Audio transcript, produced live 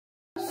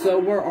So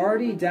we're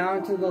already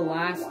down to the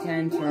last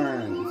 10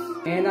 turns.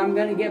 And I'm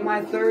gonna get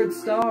my 3rd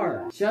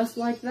star. Just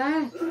like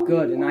that.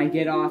 Good, and I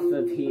get off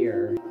of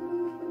here.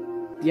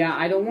 Yeah,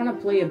 I don't want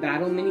to play a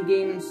battle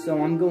minigame,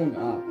 so I'm going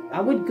up.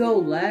 I would go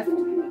left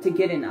to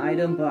get an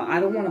item, but I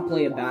don't want to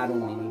play a battle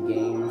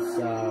minigame,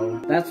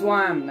 so that's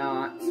why I'm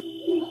not.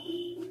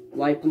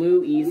 Light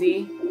blue,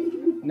 easy.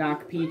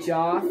 Knock Peach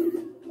off.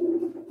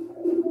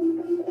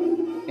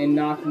 And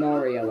knock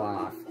Mario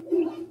off.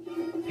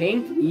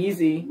 Pink,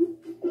 easy.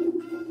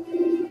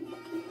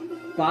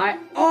 Bye.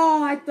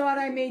 Oh, I thought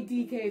I made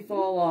DK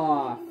fall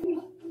off.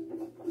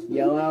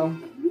 Yellow.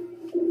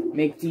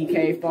 Make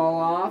DK fall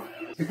off.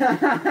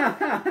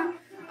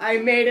 I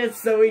made it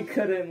so he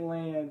couldn't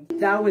land.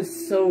 That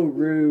was so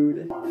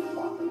rude.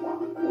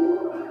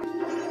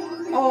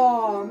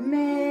 Oh,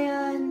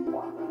 man.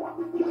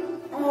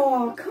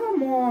 Oh,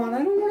 come on.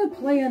 I don't want to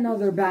play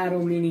another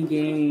battle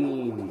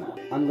minigame.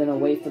 I'm gonna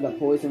wait for the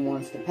poison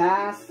ones to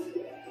pass.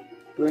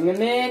 Bring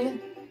them in.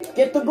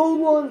 Get the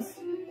gold ones.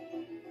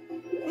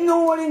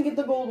 No, I didn't get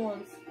the gold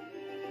ones.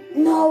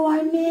 No,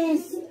 I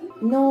missed.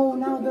 No,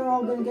 now they're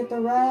all gonna get the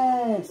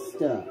rest.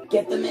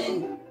 Get them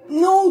in.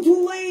 No,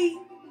 too late.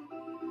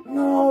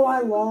 No,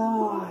 I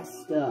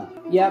lost.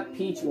 Yep,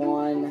 Peach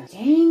won.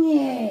 Dang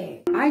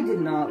it. I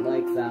did not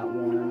like that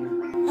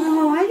one.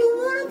 Oh, I don't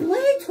want to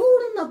play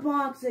Toad in the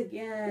Box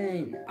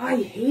again. I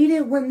hate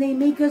it when they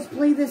make us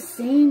play the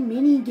same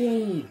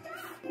minigame.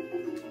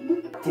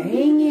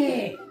 Dang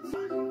it.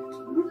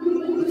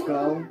 Let's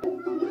go.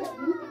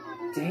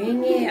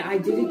 Dang it, I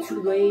did it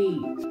too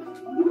late.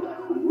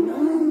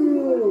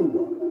 No.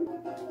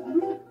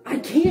 I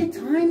can't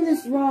time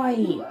this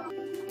right.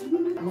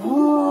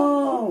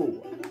 No!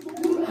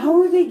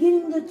 How are they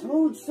getting the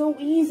Toad so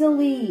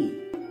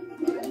easily?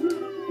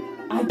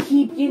 I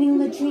keep getting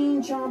the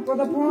Chain Chomp or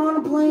the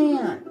Piranha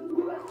Plant.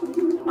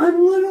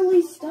 I'm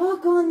literally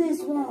stuck on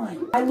this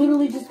one. I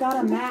literally just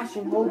gotta mash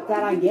and hope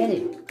that I get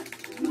it.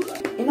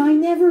 And I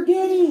never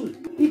get it.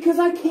 Because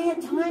I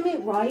can't time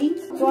it right.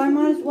 So I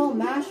might as well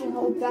mash and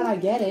hope that I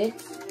get it.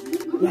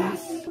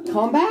 Yes.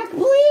 Come back,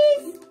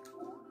 please!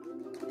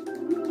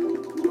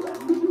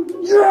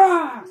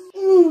 Yes!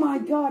 Oh my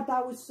god,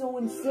 that was so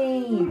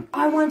insane.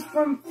 I went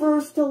from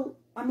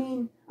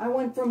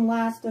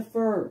last to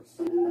first.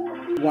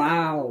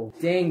 Wow.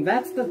 Dang,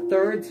 that's the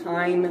 3rd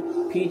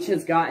time Peach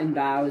has gotten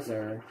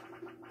Bowser.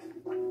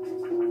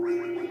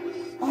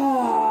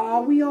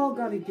 Aw, we all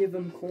gotta give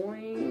him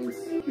coins.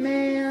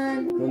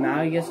 Man. Well,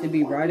 now he gets to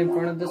be right in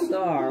front of the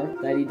star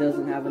that he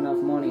doesn't have enough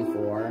money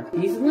for.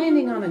 He's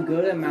landing on a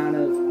good amount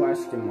of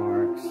question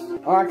marks.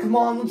 Alright, come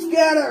on, let's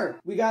get her!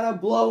 We gotta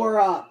blow her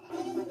up.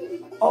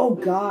 Oh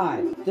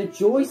god, the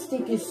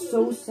joystick is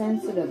so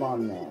sensitive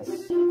on this.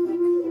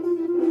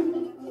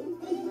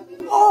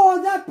 Oh,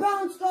 that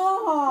bounced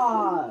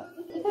off!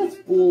 That's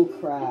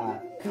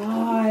bullcrap.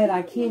 God,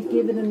 I can't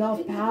give it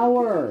enough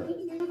power.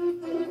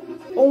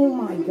 Oh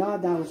my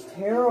god, that was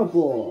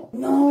terrible.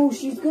 No,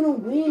 she's gonna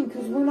win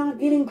because we're not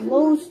getting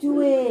close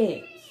to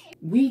it.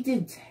 We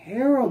did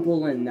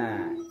terrible in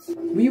that.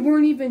 We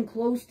weren't even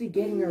close to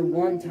getting her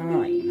one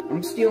time.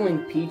 I'm stealing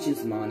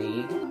Peach's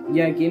money.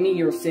 Yeah, give me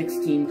your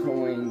 16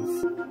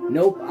 coins.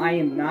 Nope, I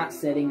am not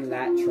setting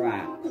that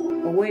trap.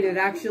 Oh wait, it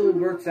actually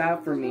works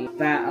out for me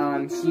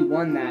that she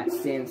won that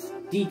since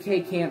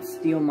DK can't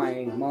steal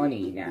my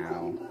money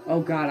now.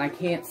 Oh god, I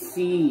can't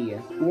see.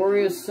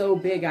 Wario's so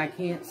big I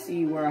can't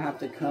see where I have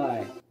to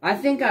cut. I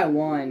think I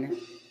won.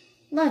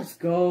 Let's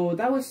go,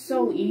 that was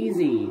so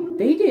easy.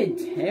 They did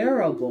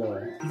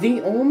terrible.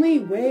 The only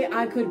way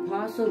I could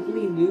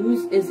possibly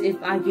lose is if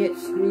I get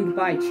screwed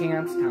by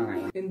chance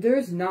time. And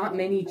there's not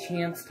many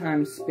chance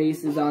time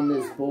spaces on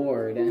this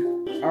board.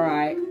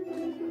 Alright.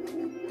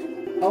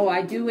 Oh,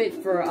 I do it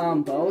for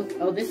both?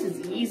 Oh, this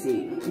is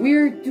easy.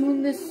 We're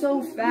doing this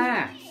so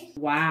fast.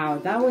 Wow,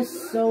 that was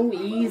so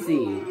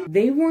easy.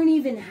 They weren't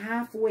even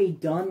halfway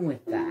done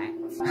with that.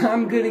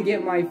 I'm gonna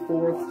get my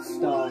 4th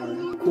star.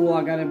 Cool,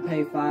 I gotta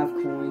pay 5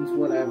 coins,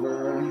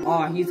 whatever.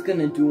 Aw, he's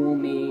gonna duel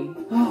me.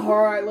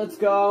 Alright, let's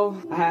go.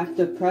 I have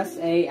to press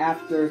A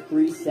after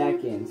 3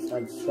 seconds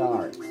of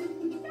start.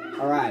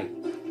 Alright.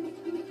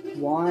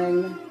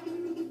 1,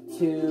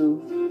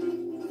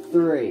 2,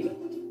 3.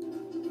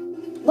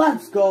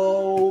 Let's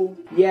go!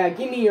 Yeah,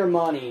 give me your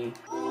money.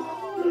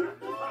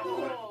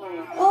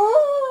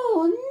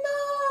 Oh,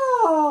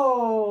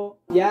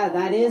 no! Yeah,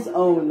 that is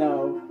oh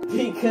no.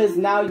 Because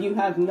now you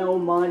have no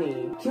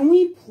money. Can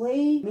we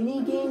play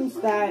mini-games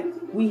that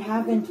we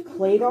haven't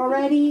played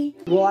already?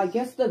 Well, I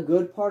guess the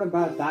good part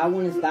about that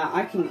one is that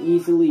I can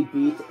easily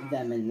beat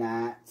them in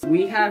that.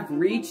 We have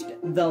reached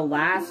the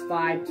last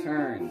 5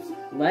 turns.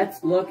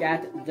 Let's look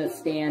at the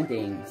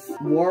standings.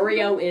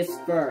 Wario is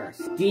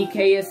first.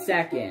 DK is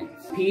second.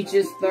 Peach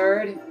is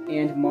third.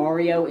 And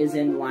Mario is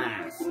in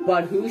last.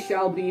 But who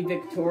shall be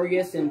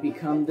victorious and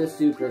become the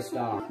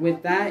superstar?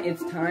 With that,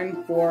 it's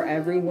time for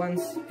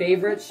everyone's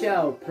favorite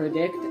show,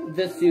 Predict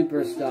the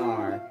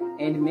Superstar.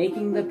 And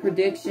making the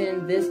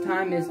prediction this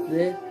time is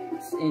this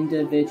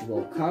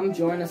individual. Come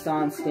join us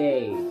on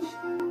stage.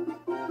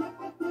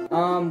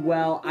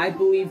 Well, I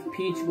believe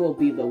Peach will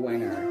be the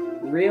winner.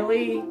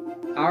 Really?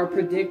 Our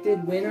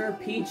predicted winner,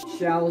 Peach,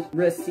 shall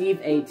receive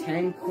a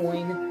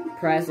 10-coin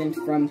present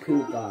from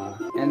Koopa.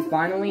 And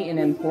finally, an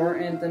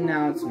important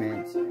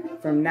announcement.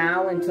 From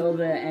now until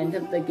the end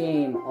of the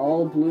game,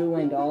 all blue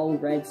and all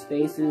red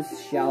spaces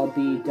shall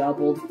be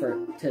doubled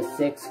to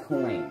 6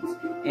 coins.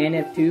 And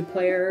if 2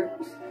 players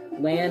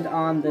land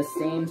on the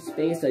same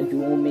space, a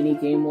dual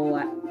minigame will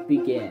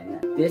begin.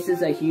 This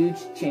is a huge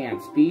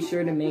chance. Be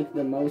sure to make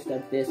the most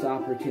of this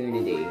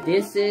opportunity.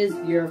 This is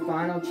your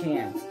final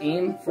chance.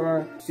 Aim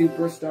for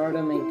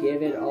superstardom and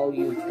give it all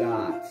you've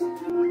got.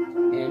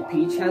 And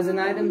Peach has an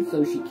item,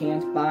 so she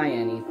can't buy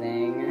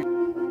anything.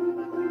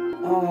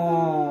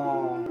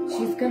 Oh,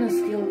 she's gonna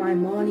steal my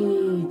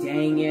money.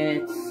 Dang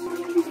it.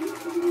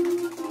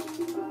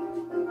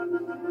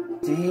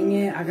 Dang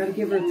it, I gotta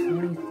give her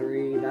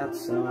 23, that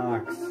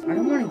sucks. I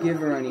don't want to give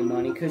her any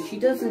money, because she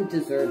doesn't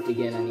deserve to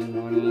get any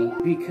money,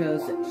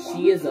 because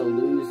she is a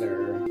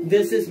loser.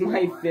 This is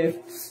my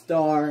 5th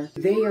star.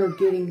 They are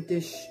getting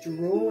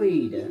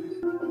destroyed.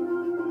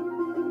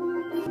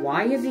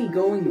 Why is he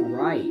going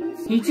right?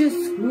 He just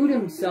screwed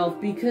himself,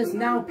 because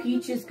now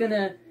Peach is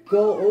gonna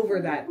go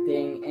over that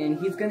thing, and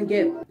he's gonna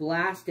get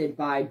blasted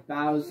by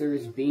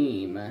Bowser's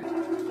beam.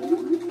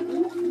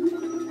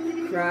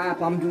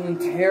 Crap, I'm doing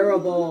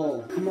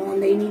terrible. Come on,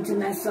 they need to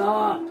mess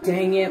up.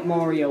 Dang it,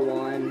 Mario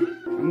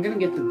won. I'm gonna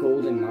get the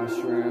golden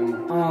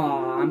mushroom.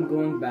 Aw, I'm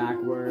going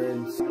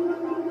backwards.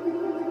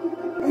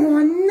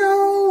 Oh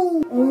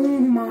no! Oh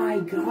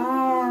my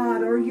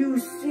god, are you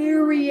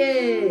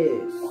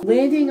serious?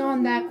 Landing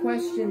on that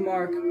question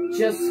mark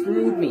just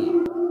screwed me.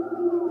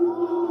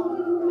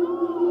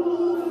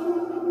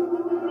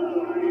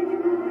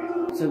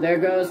 So there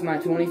goes my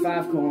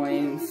 25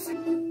 coins.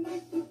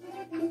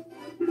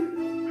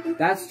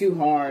 That's too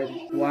hard.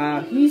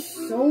 Wow, he's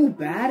so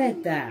bad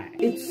at that.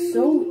 It's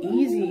so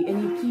easy,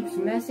 and he keeps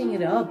messing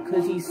it up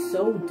because he's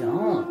so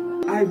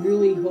dumb. I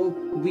really hope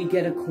we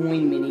get a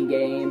coin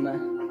minigame.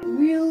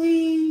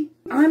 Really?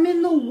 I'm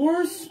in the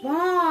worst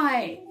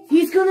spot.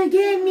 He's gonna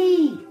get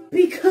me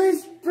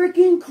because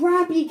freaking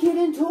Crappy Kid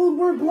and Toad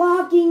were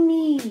blocking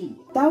me.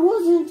 That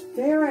wasn't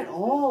fair at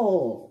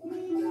all.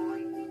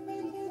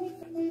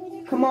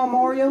 Come on,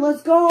 Mario,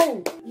 let's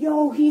go.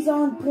 Yo, he's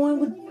on point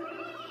with...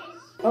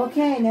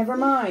 Okay, never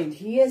mind.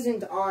 He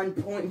isn't on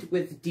point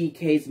with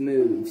DK's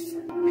moves.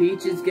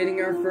 Peach is getting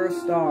her first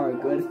star.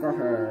 Good for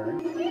her.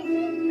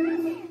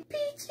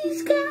 Peach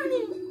is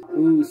coming.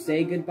 Ooh,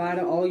 say goodbye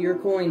to all your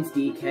coins,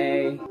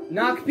 DK.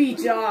 Knock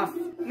Peach off.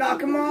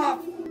 Knock him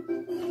off.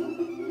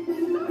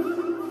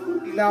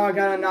 Now I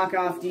gotta knock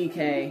off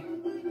DK.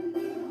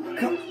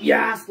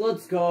 Yes,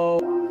 let's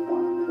go.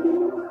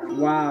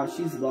 Wow,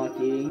 she's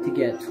lucky to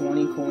get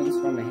 20 coins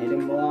from a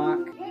hidden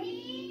block.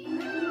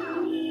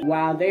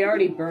 Wow, they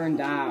already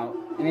burned out,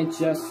 and it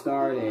just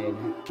started.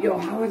 Yo,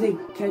 how are they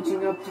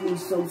catching up to me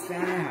so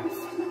fast?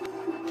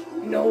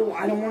 No,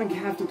 I don't want to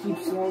have to keep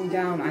slowing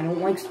down. I don't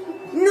like...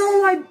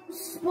 No, I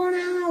spun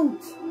out!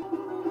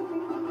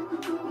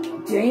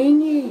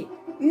 Dang it!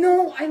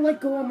 No, I let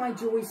go of my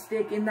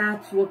joystick, and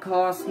that's what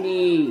cost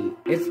me.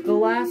 It's the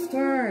last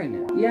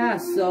turn. Yeah,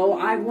 so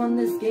I won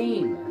this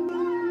game.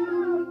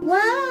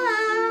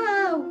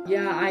 Wow!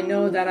 Yeah, I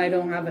know that I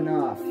don't have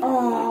enough.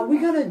 Oh, we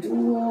got a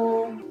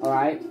duel.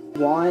 Alright,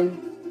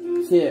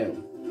 1, 2.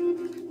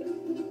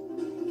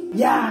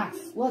 Yes!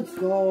 Let's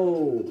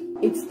go!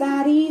 It's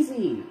that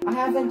easy! I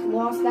haven't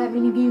lost that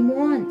minigame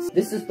once.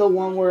 This is the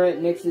one where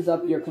it mixes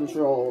up your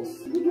controls.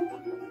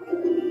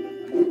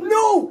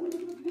 No!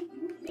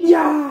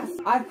 Yes!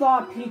 I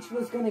thought Peach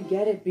was gonna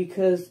get it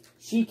because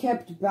she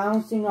kept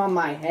bouncing on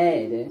my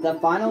head. The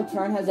final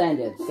turn has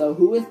ended, so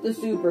who is the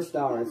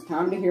superstar? It's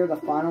time to hear the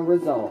final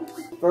results.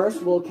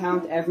 First, we'll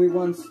count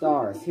everyone's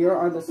stars. Here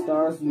are the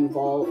stars you've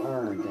all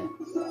earned.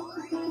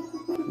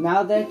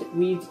 Now that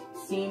we've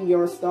seen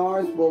your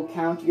stars, we'll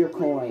count your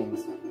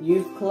coins.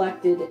 You've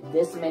collected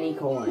this many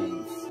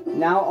coins.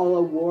 Now I'll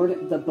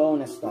award the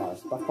bonus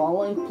stars. The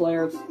following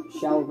players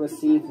shall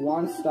receive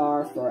 1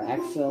 star for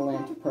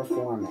excellent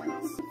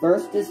performance.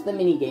 First is the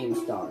minigame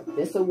star.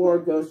 This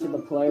award goes to the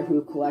player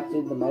who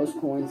collected the most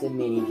coins in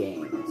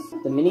minigames.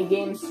 The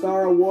minigame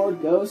star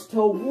award goes to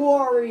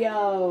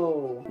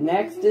Wario!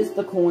 Next is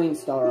the coin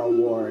star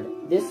award.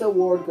 This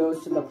award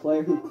goes to the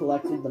player who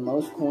collected the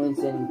most coins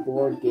in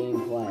board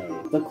game play.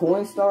 The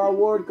coin star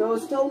award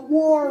goes to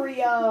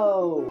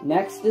Wario!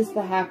 Next is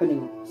the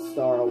happening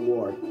star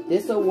award.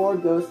 This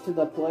award goes to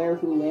the player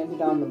who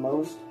landed on the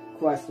most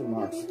question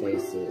mark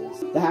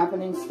spaces. The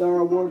happening star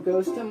award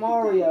goes to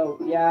Mario.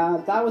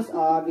 Yeah, that was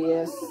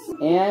obvious.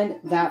 And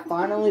that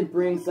finally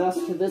brings us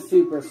to the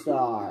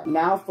superstar.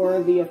 Now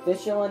for the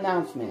official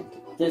announcement.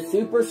 The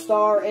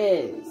superstar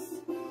is...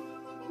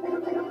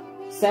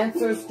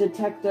 Sensors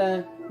detect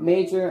a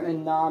major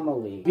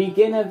anomaly.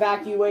 Begin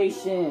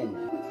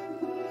evacuation.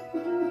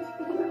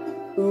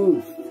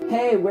 Oof.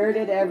 Hey, where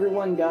did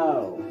everyone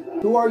go?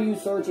 Who are you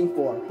searching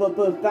for?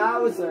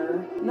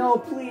 Bowser? No,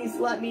 please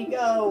let me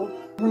go.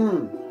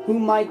 Who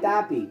might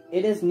that be?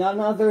 It is none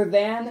other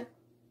than...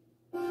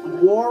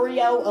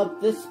 Wario of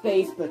the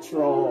Space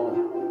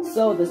Patrol.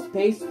 So the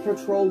Space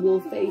Patrol will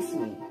face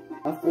me.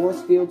 A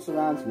force field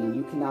surrounds me.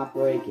 You cannot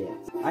break it.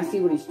 I see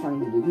what he's trying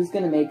to do. He's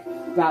gonna make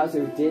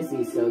Bowser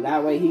dizzy so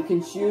that way he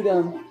can shoot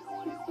him.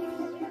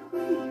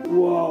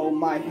 Whoa,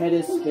 my head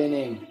is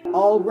spinning.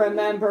 I'll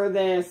remember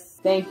this.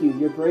 Thank you.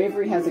 Your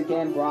bravery has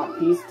again brought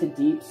peace to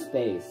deep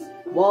space.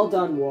 Well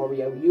done,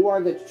 Wario. You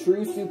are the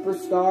true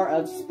superstar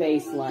of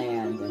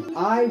Spaceland.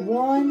 I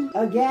won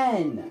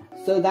again.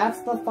 So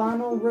that's the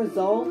final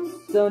result.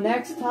 So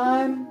next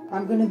time,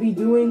 I'm gonna be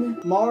doing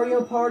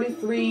Mario Party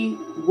 3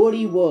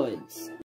 Woody Woods.